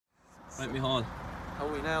Right, Micheal. How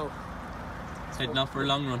are we now? Heading off for a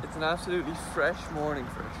long run. It's an absolutely fresh morning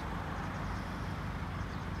for it.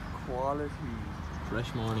 Quality.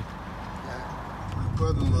 Fresh morning. My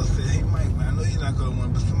brother-in-law said, "Hey Mike, man, I know you're not gonna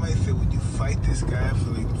win, but somebody said, would you fight this guy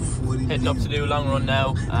for like 40 Heading up to do a long run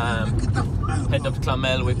now. Heading up to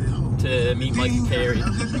Clonmel to meet Michael Carey.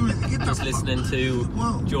 Just listening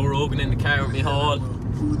to Joe Rogan in the car with Micheal.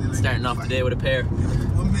 Starting off the day with a pair.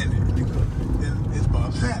 1 minute. It's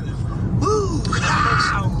Bob Sanders. Woo!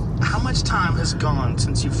 How much time has gone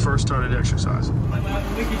since you first started exercising?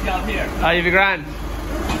 Hi, you be grand.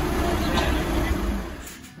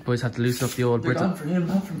 Boys have to loosen up the old brittle. Not for him,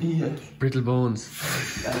 not for me yet. Brittle bones.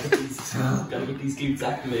 Gotta get these glutes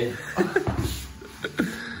activated.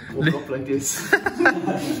 Woke up like this.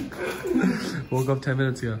 Woke up 10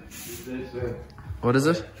 minutes ago. What is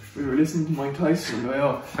it? We were listening to Mike Tyson on the way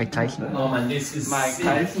up. Mike Tyson? Oh man, this is Mike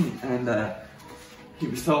Tyson, and he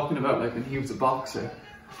was talking about like when he was a boxer,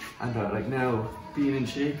 and like now being in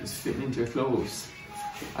shape is fitting into your clothes,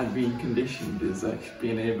 and being conditioned is like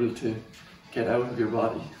being able to get out of your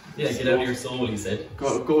body. Yeah, get out of your soul, he said.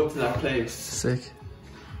 Go to that place. Sick.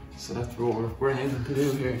 So that's what we're aiming to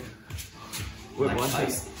do here. We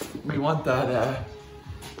want that.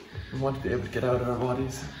 We want to be able to get out of our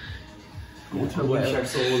bodies. Go to Wash our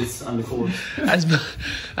souls on the court. As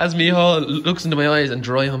Micheal looks into my eyes and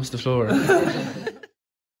dry humps the floor.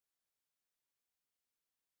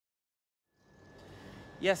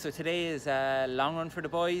 Yeah, so today is a long run for the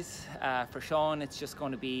boys. For Sean, it's just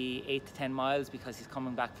going to be 8 to 10 miles because he's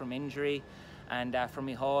coming back from injury. And for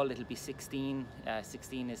Micheal, it'll be 16.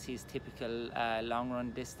 16 is his typical long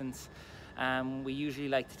run distance. We usually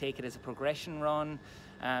like to take it as a progression run.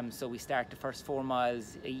 So we start the first 4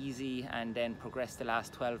 miles easy and then progress the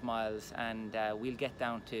last 12 miles, and we'll get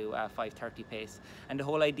down to 5:30 pace. And the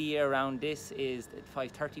whole idea around this is that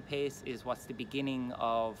 5:30 pace is what's the beginning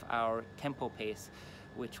of our tempo pace,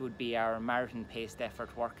 which would be our marathon paced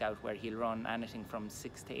effort workout, where he'll run anything from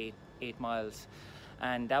 6 to 8 miles.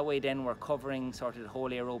 And that way then we're covering sort of the whole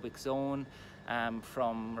aerobic zone,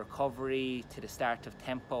 from recovery to the start of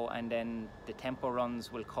tempo, and then the tempo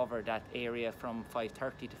runs will cover that area from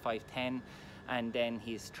 5:30 to 5:10, and then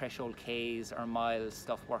his threshold Ks or miles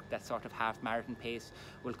stuff work, that sort of half marathon pace,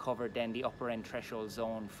 will cover then the upper end threshold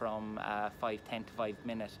zone from 5:10 to 5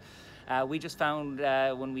 minute. We just found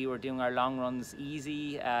when we were doing our long runs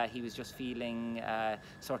easy, he was just feeling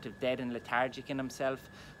sort of dead and lethargic in himself.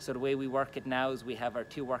 So the way we work it now is we have our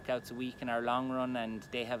 2 workouts a week in our long run, and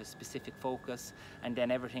they have a specific focus, and then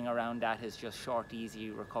everything around that is just short, easy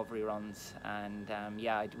recovery runs. And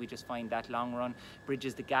yeah, we just find that long run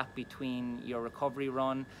bridges the gap between your recovery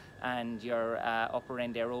run and your upper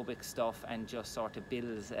end aerobic stuff, and just sort of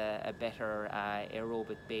builds a better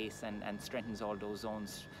aerobic base and strengthens all those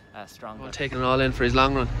zones stronger. Well, taking it all in for his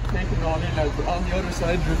long run. Taking it all in now, but on the other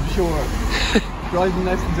side of the shore. Driving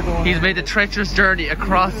lessons are going. He's made the treacherous journey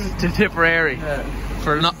across to Tipperary. Yeah.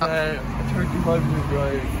 For a 35-minute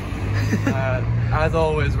drive. As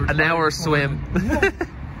always, we're an hour swim.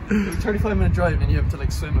 It's a 35-minute drive, and you have to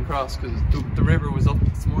like swim across because the river was up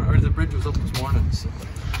this morning, or the bridge was up this morning. So,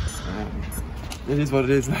 it is what it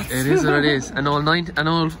is. It is what it is. An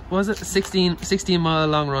old, was it 16 mile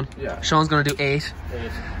long run? Yeah. Sean's gonna do 8.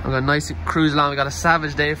 I'm gonna nice cruise along. We got a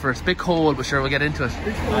savage day for it. It's a bit cold, but sure, we'll get into it.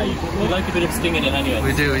 We like a bit of sting in it anyway.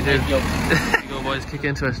 We do. There you go, boys, kick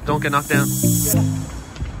into it. Don't get knocked down.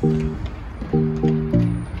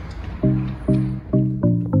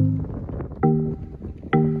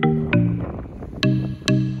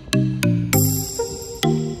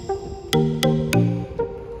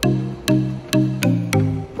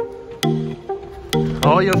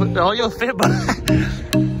 Oh, you'll fit, but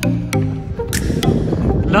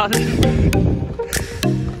not.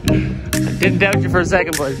 Didn't doubt you for a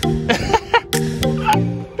second, boys.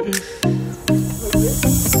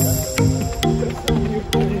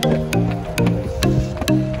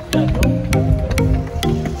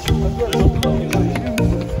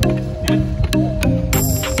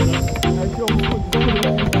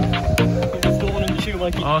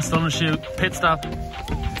 Oh, stone and shoot. Pit stop.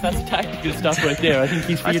 That's a tactical stop right there. I think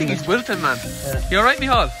he's feeling he's wilting, man. Yeah. You alright,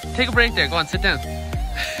 Micheal? Take a break there. Go on, sit down.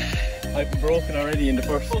 I've been broken already in the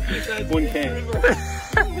first 1K.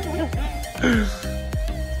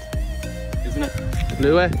 Isn't it?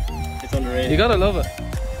 Blueway. It's underrated. You gotta love it.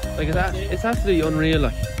 Like, it's absolutely unreal,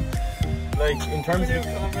 like. Like, in terms of...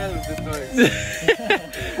 Clonmel is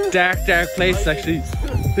nice. dark place, actually.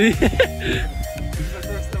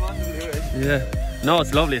 Yeah. No,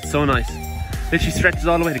 it's lovely. It's so nice. Literally stretches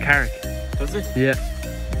all the way to Carrick. Does it? Yeah.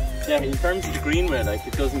 Yeah, in terms of the Greenway, like,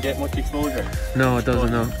 it doesn't get much exposure. No, it doesn't,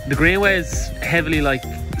 no. The Greenway is heavily, like,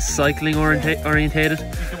 cycling orientated.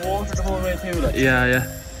 You can water the whole way too, like. Yeah, yeah.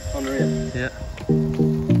 Unreal.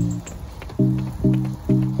 Yeah.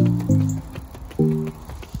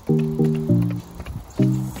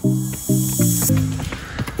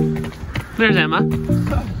 There's Emma.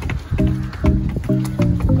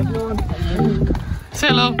 Say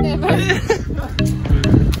hello.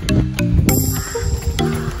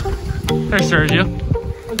 There's Sergio.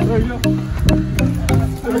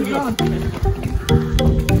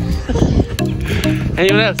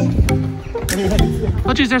 Anyone else?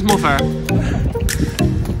 Oh jeez, there's Mofar.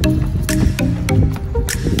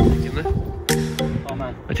 Oh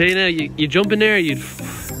man. I tell you now, you jump in there, you'd...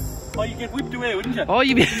 Oh, you get whipped away, wouldn't you? Oh,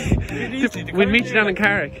 you'd be... We'd meet you down in like,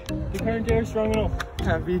 Carrick. The current air is strong enough.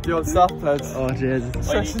 Can't beat the old stop, lads. Oh Jesus.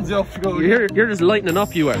 Sessions you up to go. You're just lightening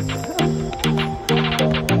up, you are.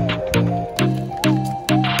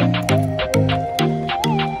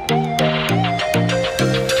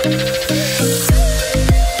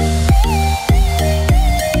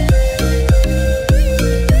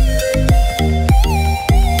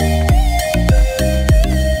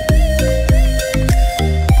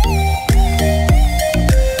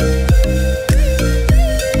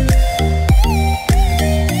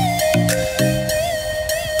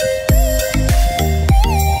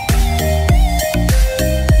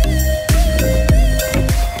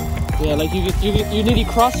 You need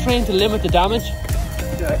to cross-train to limit the damage.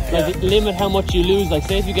 Like limit how much you lose. Like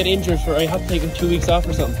say if you get injured or you have to take 2 weeks off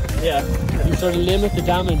or something. Yeah. You sort of limit the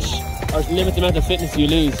damage or limit the amount of fitness you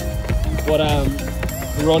lose. But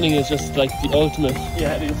running is just like the ultimate.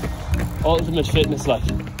 Yeah, it is. Ultimate fitness, like.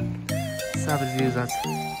 Savage views, that's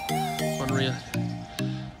unreal.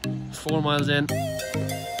 4 miles in.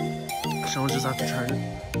 Sean's just after turning.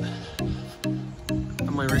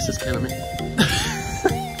 And my wrist is killing me.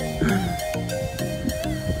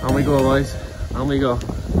 On we go, boys. On we go.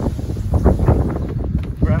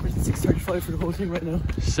 We're averaging 6:35 for the whole thing right now.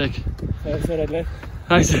 Sick. I said I'd let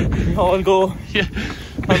Nice. all go. Yeah.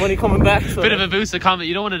 I'm only coming back. So Bit of a boost of comment.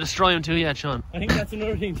 You don't want to destroy him too yet, Sean. I think that's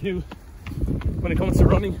another thing too. When it comes to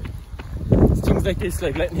running, it's things like this,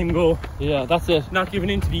 like letting him go. Yeah, that's it. Not giving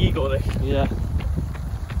in to the ego, like. Yeah.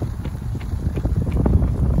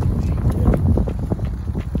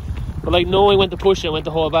 But like knowing when to push it and when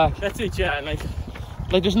to hold back. That's it, yeah. And like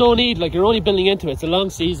there's no need, like you're only building into it. It's a long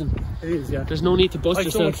season. it is, yeah. There's no need to bust I have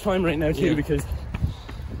yourself. so much time right now too, Yeah. because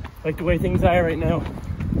like the way things are right now,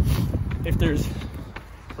 if there's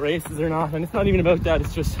races or not, and it's not even about that,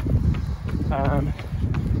 it's just kind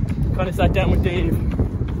of sat down with Dave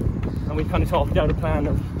and we kind of talked out a plan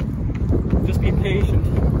of just being patient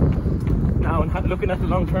now and looking at the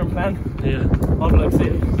long-term plan Yeah. of like say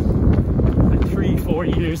like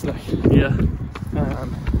 3-4 years, like. Yeah.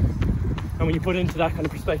 And when you put into that kind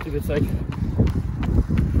of perspective, it's like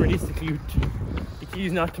realistically the key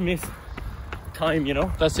is not to miss time, you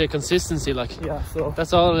know. That's it, consistency, like. Yeah, so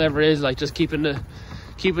That's all it ever is, like just keeping the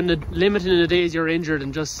limiting the days you're injured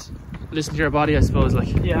and just listen to your body, I suppose, like.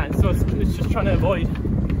 yeah, and so it's just trying to avoid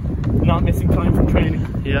not missing time from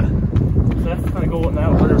training. Yeah. So that's kind of going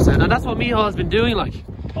now. 100%. And that's what Micheal has been doing, like.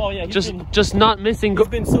 Oh yeah, Just not missing. he's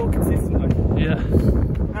been so consistent, like. Yeah.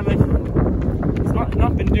 And like it's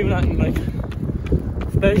not been doing that in like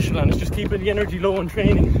special, and it's just keeping the energy low in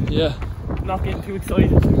training, Yeah. not getting too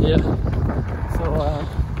excited. Yeah. So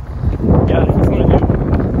yeah, he's going to do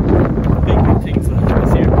big things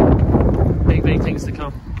this year. Big things to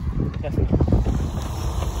come. Definitely.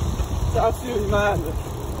 It's absolutely mad.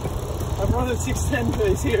 I'm running 6:10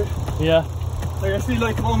 pace here. Yeah. Like I feel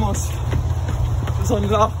like I'm almost just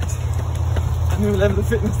unlocked a new level of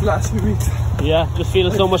fitness the last few weeks. Yeah. Just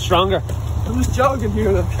feeling so much stronger. I'm just jogging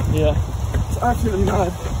here, like. Yeah. It's absolutely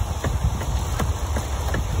mad.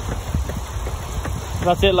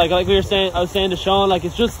 That's it. Like we were saying, I was saying to Sean, like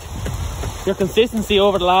it's just your consistency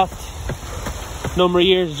over the last number of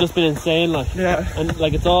years has just been insane, like. Yeah. And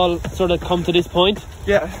like it's all sort of come to this point.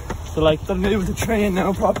 Yeah. So like I'm able to train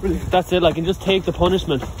now properly. that's it. Like and just take the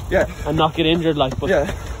punishment Yeah. and not get injured. Like, but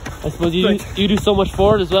Yeah. I suppose you Like- do so much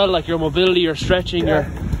for it as well. Like your mobility, your stretching, Yeah.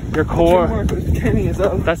 your core. Gym work with Kenny as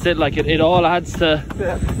well. That's it. Like it all adds to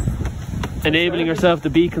Yeah. enabling yourself to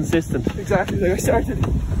be consistent. Exactly. Like I started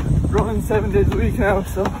running 7 days a week now,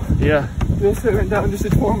 so Yeah. this I went down just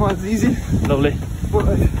did 4 miles easy. Lovely. But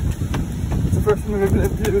like it's the first time I've been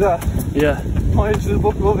able to do that. Yeah. Mileage is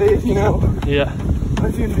above 80 now. Yeah. I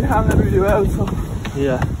seem to be handling it really well, so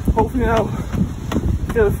Yeah. hopefully now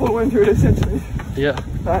get a full winter essentially, Yeah.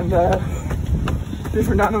 and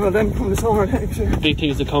different animal then come the summer next year. Big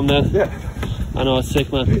things to come then. Yeah. I know, it's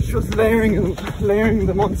sick, man. It's just layering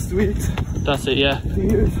the months to weeks. That's it, yeah. The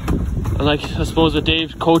years. And like, I suppose with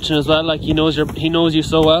Dave coaching as well, like he knows you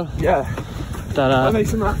so well. Yeah. That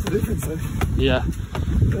makes a massive difference. Like. Yeah.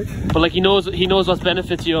 But like he knows what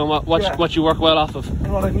benefits you and what you work well off of.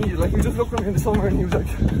 And what I needed. Like we just looked at me in the summer and he was like,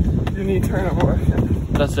 you need to turn on more.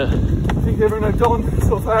 And that's it. I think everything I've done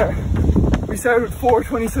so far, we started with 4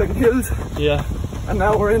 20-second hills. Yeah. And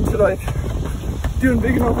now we're into like doing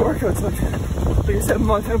big enough workouts, like a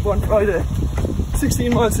 7-mile tempo on Friday,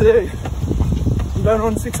 16 miles today. I'm down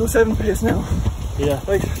on 6:07 pace now. Yeah.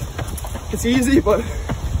 Like it's easy, but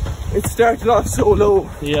it started off so low.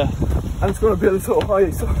 Yeah. And it's going to build so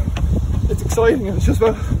high, so it's exciting, and it's just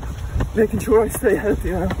about making sure I stay healthy,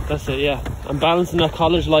 you know. That's it, yeah. And balancing that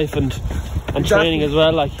college life and exactly. Training as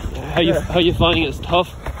well. Like how you finding it? It's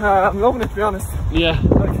tough. I'm loving it, to be honest. Yeah.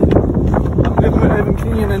 Like I'm living with Evan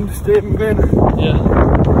Keane and Dave McGuinn.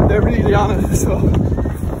 Yeah. They're really on it, so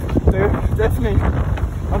they're definitely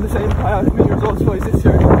on the same path as me results-wise this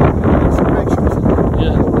year.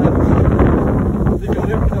 Yeah. They got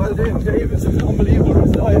everything all day, and Dave is unbelievable in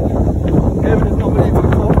his diet. Evan is an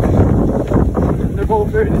unbelievable cook. And they're both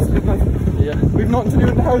very disciplined. Like, yeah. We've nothing to do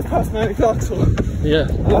in the house past 9 o'clock, so yeah.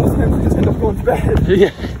 a lot of times we just end up going to bed.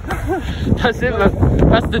 Yeah. That's it, man.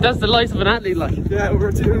 That's the life of an athlete, like. Yeah,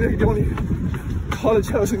 we're the only college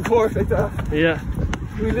house in Cork like that. Yeah.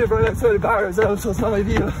 We live right outside the bar as well, so it's not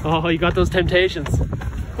ideal. Oh, you got those temptations.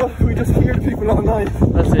 But we just hear people all night.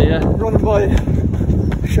 That's it, yeah. Running by,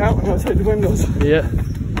 shouting outside the windows. Yeah.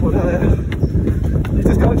 But you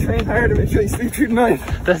just gotta train hard to make sure you sleep through the night.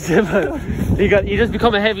 That's it, man. You just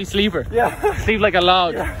become a heavy sleeper. Yeah. Sleep like a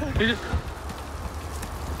log. Yeah.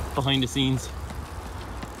 Behind the scenes.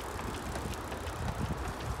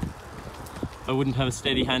 I wouldn't have a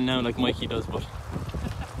steady hand now like Mikey does, but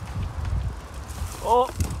oh,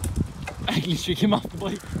 at least we came off the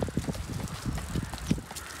bike.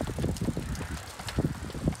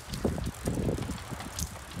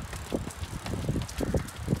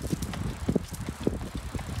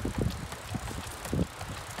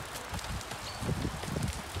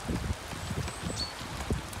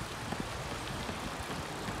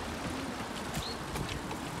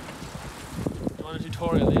 You want a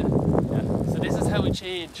tutorial, yeah? So this is how we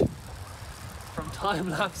change from time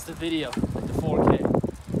lapse to video, like the 4K.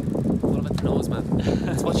 What about the nose, man?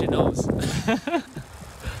 That's what your nose.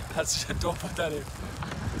 Don't put that in.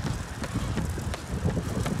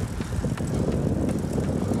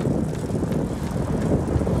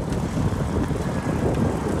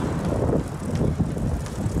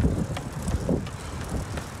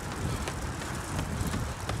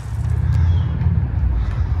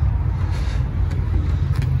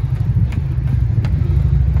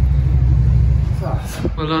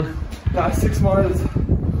 Well done. Last 6 miles,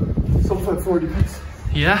 something like 40 pace.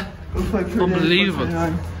 Yeah? Unbelievable.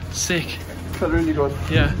 Sick. Felt really good.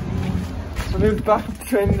 Yeah. I moved back up to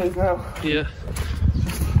training days now. Yeah.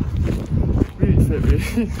 Really fit,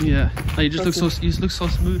 really. Yeah. Oh, you just look so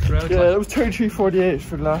smooth throughout. Yeah, that was 33.48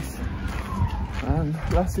 for the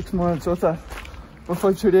last 6 miles, so it's that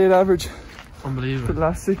 1.538 average. Unbelievable. For the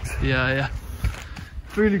last 6. Yeah, yeah.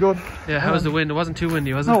 It's really good. Yeah, how was the wind? It wasn't too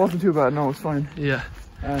windy, was it? No, it wasn't too bad, no, it was fine. Yeah.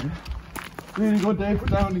 Really good day for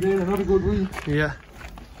down again, another good week. Yeah.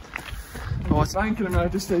 Oh, it's banking him now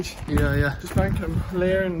at this stage. Yeah, yeah. Just banking him,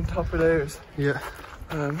 layering top of layers. Yeah.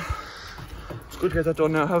 It's good to get that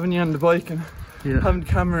done now, having you on the bike and having the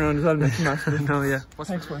camera around as well makes a massive. No, yeah.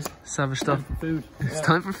 Thanks, boys. Savage stuff. Food. It's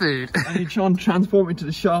time for food. I need Sean to transport me to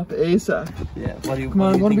the shop ASAP. Yeah, what do you Come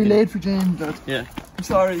on, I'm going to be late for James. Dad. Yeah. I'm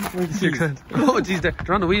sorry. You're good. Oh, geez, they're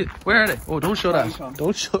on the wheel. Where are they? Oh, don't show that.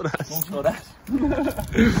 Don't show that. Don't show that.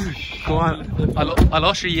 Go on. I'll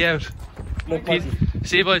usher you out. Peace.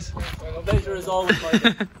 See you, boys. Pleasure as always,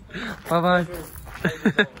 Michael. Bye-bye.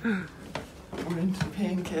 I'm into the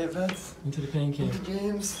pain cave, lads. Into the pain cave. Into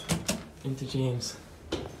James. Into James.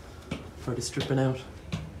 For the stripping out.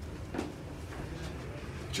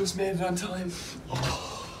 Just made it on time.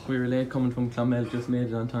 We were late coming from Clonmel, just made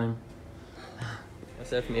it on time.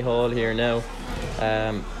 Myself and Micheal here now,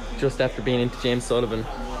 just after being into James Sullivan,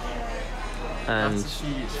 and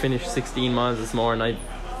finished 16 miles this morning. I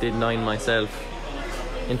did 9 myself,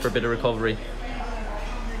 in for a bit of recovery.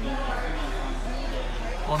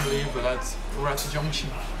 Unbelievable, lads. We're at the junction.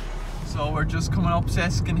 So we're just coming up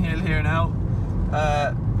Seskin Hill here now.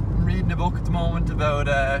 I'm reading a book at the moment about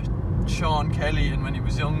Sean Kelly and when he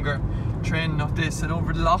was younger, training up this, and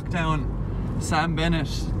over the lockdown, Sam Bennett,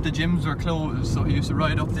 the gyms were closed, so he used to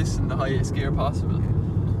ride up this in the highest gear possible.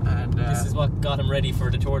 And this is what got him ready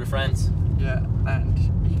for the Tour de France. Yeah, and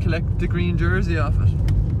he collected the green jersey off it.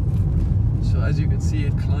 So as you can see,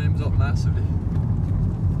 it climbs up massively.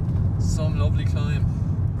 Some lovely climb.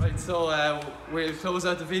 Right, so we'll close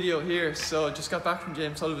out the video here. So just got back from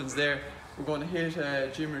James Sullivan's there. We're going to hit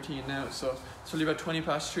a gym routine now. So it's only about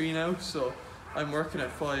 3:20 now. So I'm working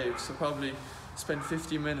at 5. So probably spend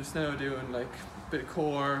 50 minutes now doing like a bit of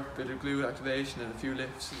core, bit of glute activation, and a few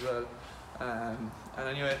lifts as well. And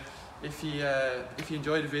anyway, if you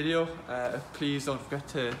enjoyed the video, please don't forget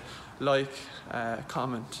to like,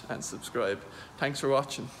 comment and subscribe. Thanks for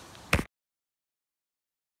watching.